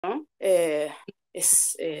¿no?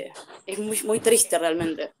 Es muy, muy triste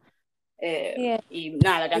realmente. Sí, Y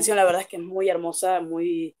nada, la canción la verdad es que es muy hermosa,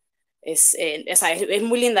 o sea, es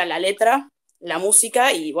muy linda la letra, la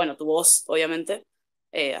música y bueno, tu voz, obviamente.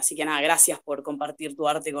 Así que nada, gracias por compartir tu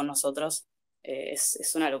arte con nosotros.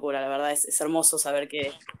 Es una locura, la verdad, es hermoso saber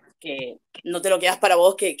que no te lo quedas para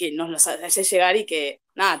vos, que nos lo haces llegar y que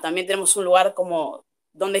nada, también tenemos un lugar como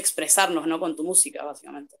donde expresarnos, ¿no? Con tu música,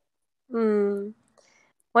 básicamente. mm,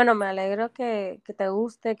 bueno, me alegro que te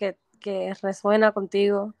guste, que resuena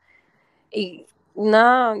contigo. Y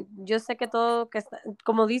nada, yo sé que todo,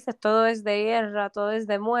 como dices, todo es de guerra, todo es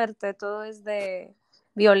de muerte, todo es de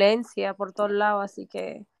violencia por todos lados, así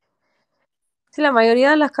que sí, la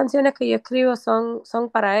mayoría de las canciones que yo escribo son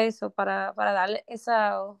para eso, para darle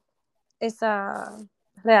esa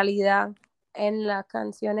realidad en las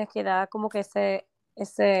canciones que da como que ese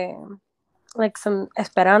like some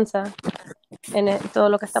esperanza todo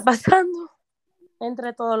lo que está pasando,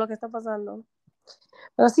 entre todo lo que está pasando.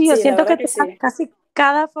 Pero sí, yo Sí, la siento verdad que que sí. casi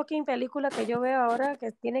cada fucking película que yo veo ahora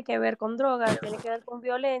que tiene que ver con drogas, tiene que ver con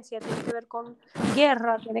violencia, tiene que ver con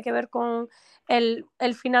guerra, tiene que ver con el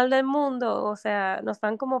final del mundo, o sea, nos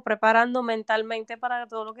están como preparando mentalmente para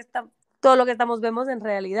todo lo que estamos vemos en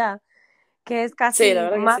realidad, que es Sí, la casi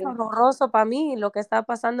verdad que más sí. horroroso para mí lo que está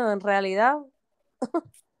pasando en realidad.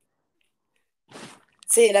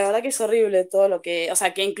 Sí, la verdad que es horrible todo lo que, o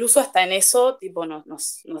sea, que incluso hasta en eso, tipo,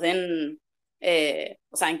 nos den,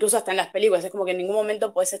 o sea, incluso hasta en las películas, es como que en ningún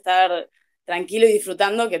momento puedes estar tranquilo y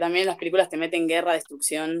disfrutando, que también las películas te meten guerra,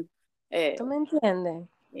 destrucción, ¿Tú eh, me entiendes?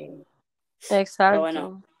 eh, pero bueno,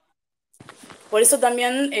 Exacto. por eso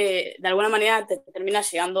también, de alguna manera, te termina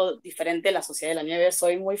llegando diferente la Sociedad de la Nieve,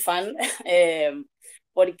 soy muy fan,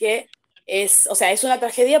 porque o sea, es una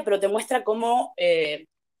tragedia, pero te muestra cómo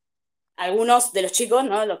algunos de los chicos,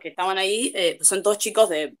 ¿no? Los que estaban ahí, pues son todos chicos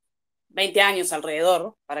de 20 años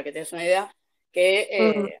alrededor, para que te des una idea, que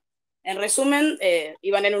Mm, en resumen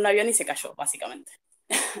iban en un avión y se cayó, básicamente,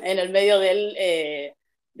 en el medio de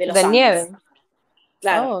los de Andes, nieve.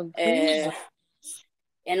 claro, Oh, Jesus.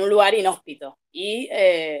 en un lugar inhóspito. Y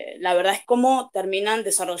la verdad es cómo terminan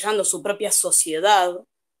desarrollando su propia sociedad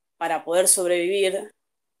para poder sobrevivir.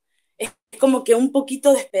 Es como que un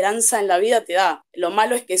poquito de esperanza en la vida te da. Lo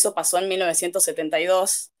malo es que eso pasó en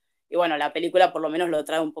 1972 y bueno, la película por lo menos lo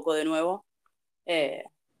trae un poco de nuevo, eh,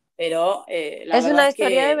 pero la Es verdad una es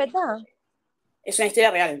historia de que verdad. es una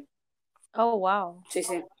historia real, Oh, wow. sí,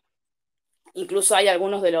 sí. Incluso hay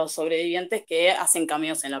algunos de los sobrevivientes que hacen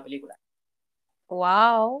cameos en la película,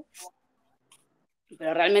 Wow.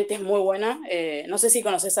 pero realmente es muy buena. No sé si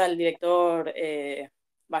conoces al director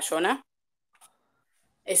Bayona,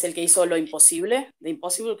 es el que hizo Lo Imposible, The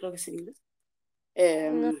Impossible creo que es en inglés.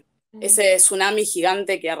 Eh, No. Ese tsunami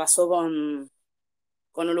gigante que arrasó con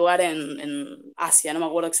un lugar en Asia, no me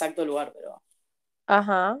acuerdo exacto el lugar, pero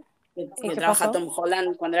Ajá. ¿Y que qué trabaja pasó? Tom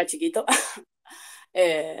Holland cuando era chiquito.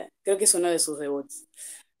 Creo que es uno de sus debuts.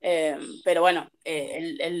 Eh, pero bueno,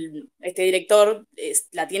 este director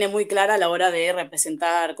la tiene muy clara a la hora de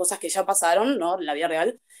representar cosas que ya pasaron, ¿no? En la vida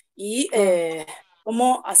real, y Mm,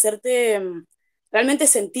 cómo hacerte realmente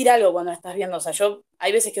sentir algo cuando la estás viendo. O sea,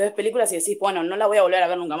 hay veces que ves películas y decís, bueno, no la voy a volver a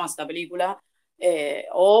ver nunca más esta película,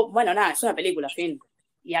 o bueno, nada, es una película, fin.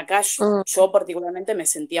 Y acá mm, yo particularmente me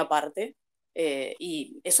sentía parte.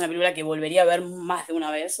 Y es una película que volvería a ver más de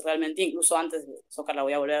una vez, realmente, incluso antes de Soccer la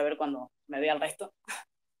voy a volver a ver cuando me vea el resto.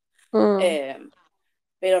 mm. Eh,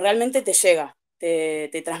 pero realmente te llega,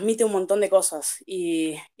 te transmite un montón de cosas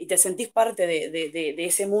y te sentís parte de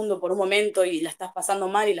ese mundo por un momento y la estás pasando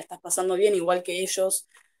mal y la estás pasando bien, igual que ellos.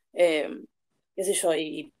 Eh, Qué sé yo,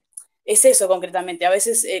 y es eso concretamente. A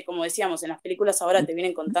veces, como decíamos, en las películas ahora te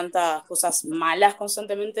vienen con tantas cosas malas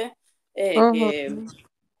constantemente Ujú.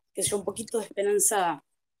 que sé yo, un poquito de esperanza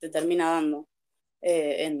te termina dando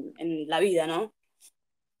en la vida, ¿no?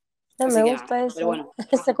 Me Así que nada, gusta pero eso. bueno.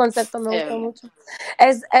 Ese concepto me gusta Eh, mucho.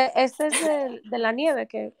 Ese es de la nieve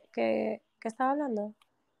que estaba hablando.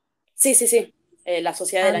 sí, sí, sí, La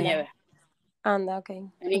Sociedad de la Anda, Nieve. anda, ok.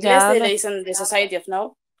 En inglés Ya le dicen The Society of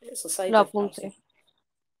Now. lo Society of Now, sí. apunté.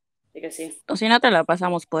 Así que sí. O si no, te la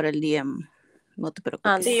pasamos por el DM. No te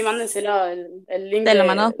Anda. Sí, preocupes. mándenselo el link Te la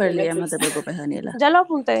mandamos por de el DM, no Netflix. te preocupes, Daniela. Ya lo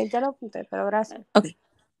apunté, pero gracias. Ok.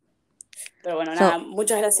 Pero bueno, nada, So,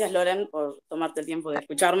 muchas gracias, Loren, por tomarte el tiempo de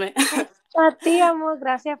escucharme. A ti, amor,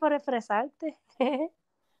 gracias por expresarte.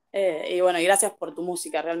 Y bueno, y gracias por tu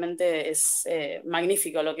música. Realmente es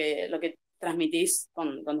magnífico lo que transmitís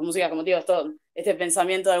con tu música. Como te digo, este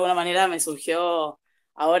pensamiento de alguna manera me surgió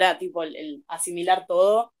ahora, tipo, el asimilar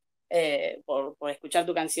todo por escuchar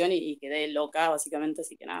tu canción y quedé loca, básicamente.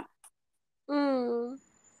 Así que nada. Mm.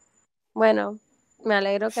 Bueno, me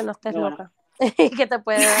alegro que no estés Pero bueno, loca y que te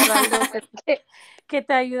puede dar algo que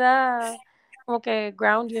te ayuda como que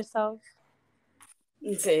ground yourself.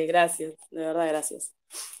 sí, gracias, de verdad, gracias.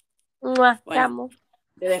 ¡Mua! Te Bueno, amo.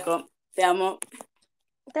 te dejo, te amo.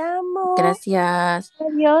 Te amo. Gracias.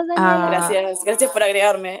 Adiós, Daniela. Gracias por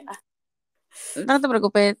agregarme. No te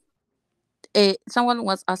preocupes. Someone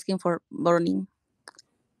was asking for burning.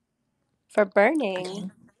 For burning.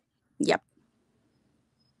 Okay. Yep.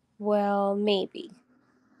 Well, maybe.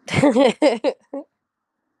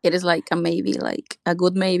 It is like a maybe, like a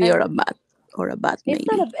good maybe or a bad It's maybe.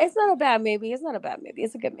 not a bad maybe. It's not a bad maybe.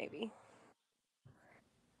 It's a good maybe.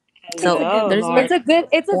 So there's like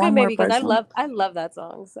It's a good one more maybe because person. I love that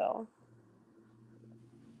song. So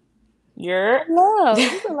You're hello,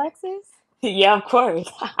 is this Alexis? yeah, of course.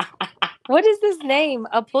 What is this name?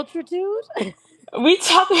 A pulchritude? We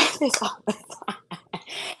talk about this all the time.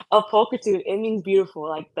 A pulchritude, it means beautiful,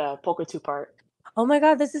 like the pulchritude part. Oh my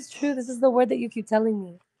god, this is true. This is the word that you keep telling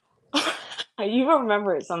me. You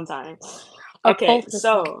remember it sometimes. A Okay, pulchritude.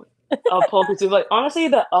 so a pulchritude, like honestly,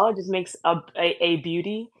 the just makes a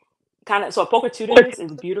beauty kind of. So a pulchritudinous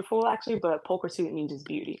is beautiful actually, but pulchritude means just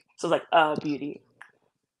beauty. So it's like a beauty.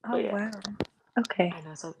 Oh But yeah, wow. Okay. I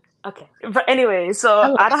know. So okay, but anyway, so I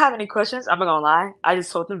love I don't have any questions. I'm not gonna lie. I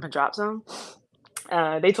just told them to drop some.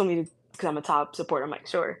 They told me to because I'm a top supporter. I'm like,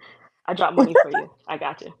 sure, I drop money for you. I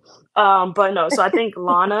got you. But no. So I think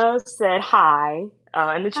Lana said hi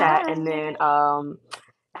in the chat, and then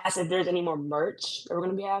asked if there's any more merch that we're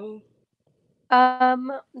gonna be having.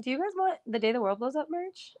 Do you guys want the day the world blows up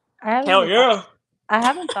merch? I haven't Hell even yeah! I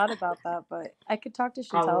haven't thought about that, but I could talk to I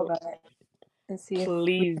Chantel will. about it and see if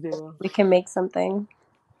Please do. we can make something.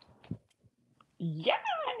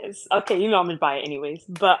 Yes. Okay, you know I'm gonna buy it anyways.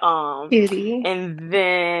 But Beauty. and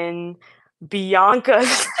then Bianca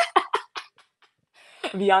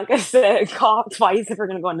Bianca said call twice if we're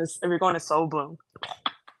gonna go on this if we're going to Soul Bloom.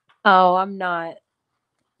 Oh, I'm not.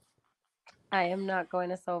 I am not going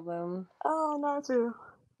to Soul Bloom. Oh, not too.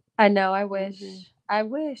 I know, I Mhm. wish. I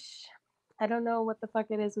wish. I don't know what the fuck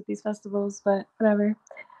it is with these festivals, but whatever.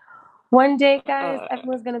 One day, guys,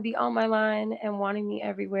 everyone's gonna be on my line and wanting me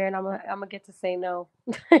everywhere, and I'm gonna get to say no.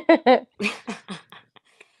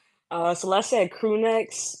 Celeste said crew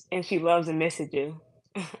necks and she loves and misses you.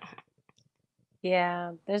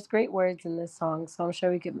 Yeah, there's great words in this song, so I'm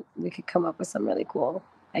sure we could come up with some really cool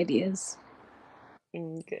ideas.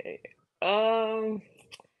 Okay. I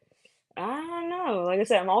don't know. Like I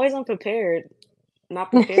said, I'm always unprepared. Not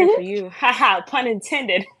prepared for you. Haha, pun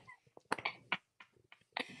intended.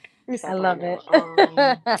 Let me I stop playing love now. it.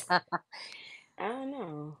 I don't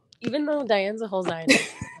know. Even though Diane's a whole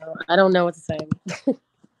Zionist, so I don't know what to say.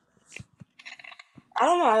 I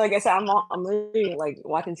don't know. Like I said, I'm literally like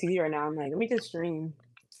watching TV right now. I'm like, let me just stream.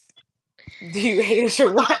 Do you hate us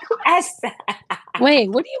or what? Who asked that? Wait,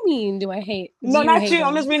 what do you mean? Do I hate? Do No, you not hate you.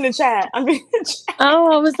 I'm them? just reading the chat. I'm reading the chat.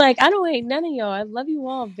 Oh, I was like, I don't hate none of y'all. I love you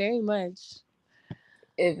all very much.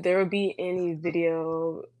 If there would be any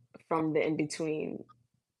video from the in between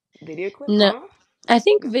video clip, No, huh? I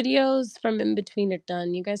think videos from in between are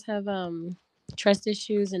done. You guys have trust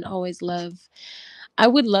issues and always love. I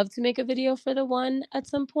would love to make a video for the one at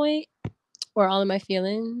some point or all of my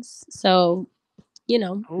feelings. So, you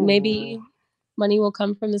know, maybe Ooh. money will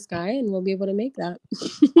come from the sky and we'll be able to make that.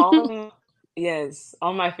 Yes,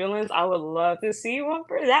 all my feelings. I would love to see one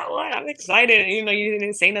for that one. I'm excited. You know, you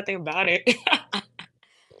didn't say nothing about it.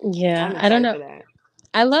 Yeah, I'm I don't excited know. for that.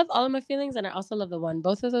 I love all of my feelings and I also love the one.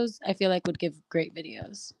 Both of those I feel like would give great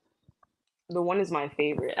videos. The one is my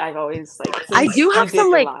favorite. I've always like I since do you have did some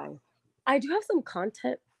your like live. I do have some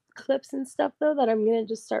content clips and stuff though that I'm gonna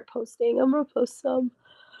just start posting. I'm gonna post some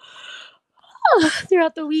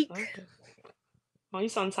throughout the week. Okay. Oh, you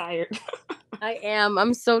sound tired. I am.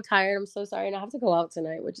 I'm so tired. I'm so sorry. And I have to go out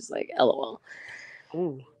tonight, which is like LOL.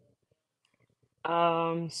 Ooh.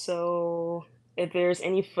 So if there's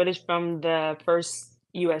any footage from the first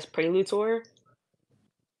US Prelude tour,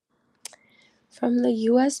 From the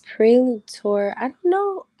US Prelude tour, I don't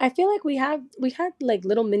know. I feel like we had like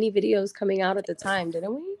little mini videos coming out at the time,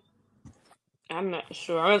 didn't we? I'm not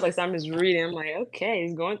sure. I was like, I'm just reading. I'm like, okay,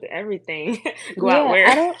 he's going through everything. Go out Yeah,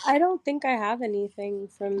 where? I don't think I have anything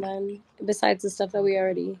from then besides the stuff that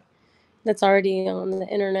Okay. that's already on the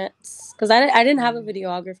internet. Because I didn't have a Mm.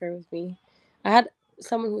 videographer with me. I had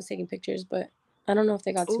someone who was taking pictures, but I don't know if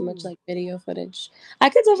they got too much Ooh, like video footage. I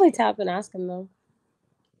could definitely tap and ask him though.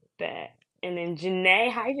 that. And then Janae,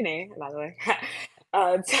 hi Janae, by the way.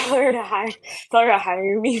 Tell her to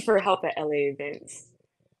hire me for help at LA events.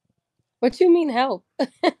 What you mean help?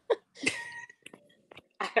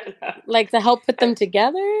 I don't know. Like to help put them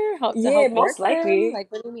together? To Yeah, help most work them? likely.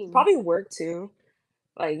 Like, what do you mean? Probably work too.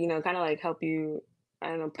 Like, kind of like help you, I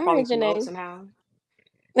don't know, All probably right, promote Janae. somehow.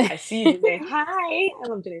 I see you, Janae. Hi. I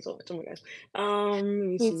love Janae so much. Oh my gosh. Let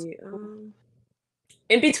me Me see. too.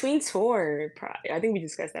 In between tour, I think we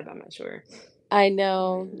discussed that, but I'm not sure. I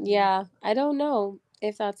know. Yeah, I don't know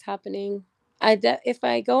if that's happening. If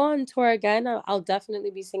I go on tour again, I'll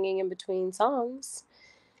definitely be singing in between songs.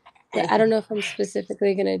 But I don't know if I'm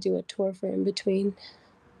specifically gonna do a tour for in between.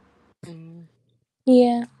 Mm,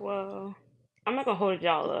 Yeah. well, I'm not gonna hold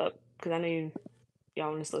y'all up because I know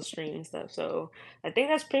y'all want to still stream and stuff. So I think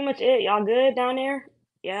that's pretty much it. Y'all good down there?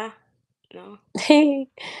 Yeah? No? Hey,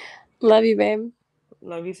 love you, babe.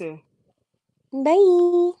 Love you too.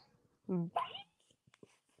 Bye. Bye.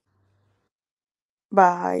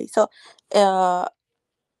 Bye.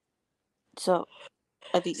 So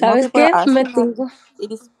I think more ¿Sabes people are qué? Me asking, but tengo.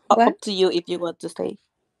 it is What? up to you if you want to stay.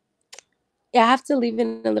 Yeah, I have to leave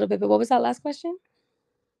in a little bit. But what was that last question?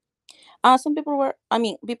 Some people were. I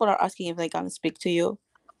mean, people are asking if they can speak to you.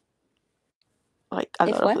 Like a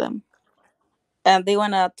If lot of what? them, and they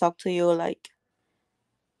wanna talk to you like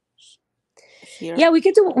here. Yeah, we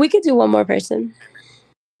could do one more person.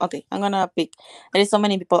 Okay, I'm gonna pick. There is so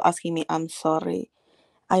many people asking me. I'm sorry.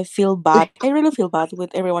 I feel bad. I really feel bad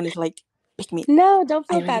with everyone. Is like, pick me. No, don't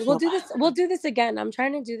I feel really bad. We'll feel do bad. this. We'll do this again. I'm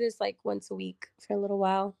trying to do this like once a week for a little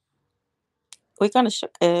while. We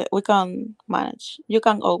can manage. You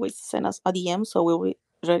can always send us a DM, so we'll be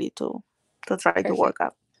ready to try to work Perfect.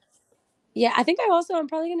 out. Yeah, I think I'm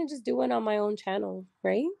probably gonna just do one on my own channel,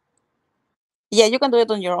 right? Yeah, you can do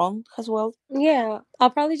it on your own as well. Yeah, I'll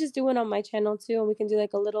probably just do one on my channel too, and we can do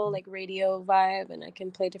like a little like radio vibe, and I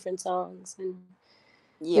can play different songs, and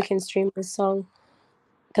we Yeah, can stream this song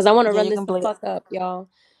because I want to yeah, run you this can the play. fuck up, y'all.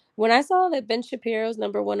 When I saw that Ben Shapiro's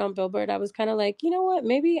 #1 on Billboard, I was kind of like, you know what?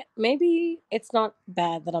 Maybe it's not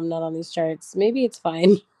bad that I'm not on these charts. Maybe it's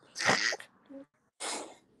fine.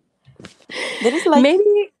 There is like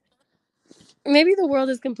maybe the world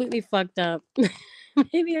is completely fucked up.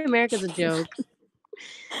 Maybe America's a joke.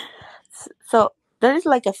 so there is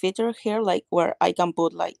like a feature here, like where I can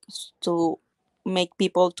put like to make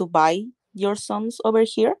people to buy your songs over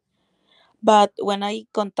here. But when I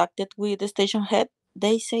contacted with the station head,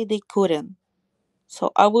 they say they couldn't.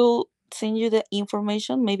 So I will send you the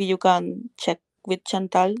information. Maybe you can check with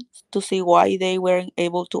Chantal to see why they weren't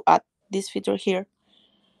able to add this feature here.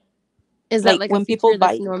 Is that Like like a when people feature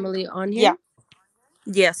that's buy, normally on yeah, here?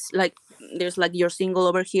 yes, like there's like your single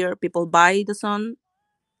over here. People buy the song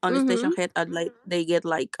on the station Mm-hmm. head, and like they get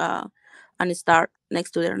like an star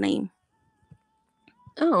next to their name.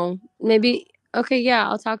 Oh, maybe. Okay, yeah,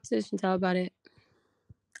 I'll talk to Chantel about it.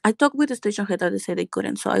 I talked with the station head and they said they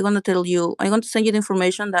couldn't. So I'm gonna tell you. I'm going to send you the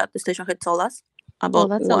information that the station head told us Well, about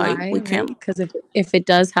that's a why lie, we right? can. Because if it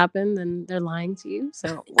does happen, then they're lying to you.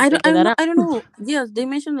 So we'll I don't. figure that out. I don't know. Yes, they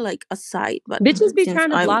mentioned like a site, but Bitches be since trying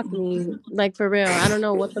to I. block me, like for real. I don't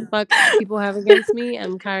know what the fuck people have against me.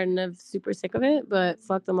 I'm kind of super sick of it, but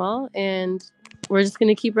fuck them all, and we're just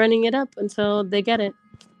gonna keep running it up until they get it.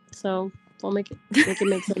 So we'll make it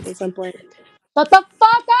make sense at some point. Shut the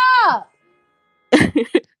fuck up!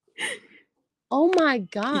 Oh my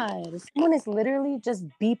god, someone is literally just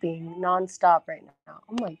beeping nonstop right now.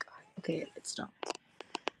 Oh my god. Okay, it stopped.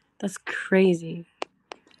 That's crazy.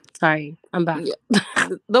 Sorry, I'm back. Yeah,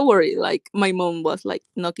 don't worry. Like my mom was like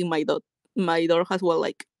knocking my door as well.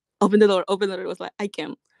 Like open the door, open the door. It was like I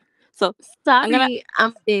can. So I'm gonna Sorry,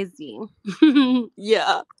 I'm busy.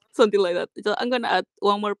 yeah something like that. So I'm gonna add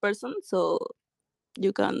one more person so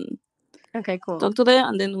you can Okay, cool. talk to them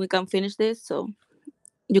and then we can finish this. So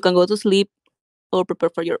you can go to sleep or prepare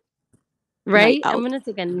for your night Right? I'm out. gonna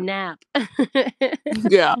take a nap.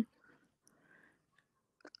 Yeah.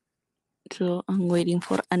 So I'm waiting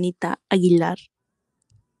for Anita Aguilar.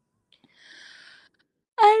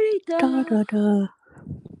 Da, Arita. da, da.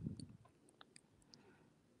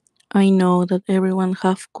 I know that everyone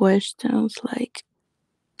have questions like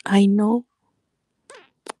I know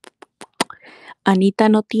Anita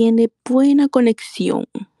no tiene buena conexión.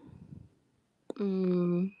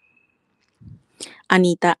 Mm.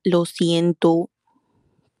 Anita, lo siento,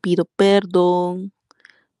 pido perdón,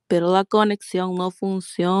 pero la conexión no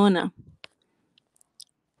funciona.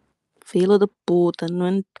 Filo de puta, no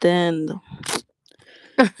entiendo.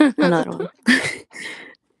 Another one.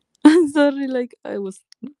 I'm sorry, like I was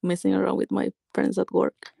messing around with my friends at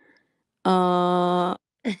work. Uh,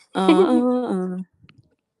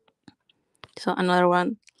 So another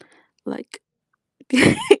one, like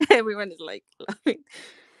everyone is like laughing.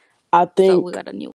 I So we think got a new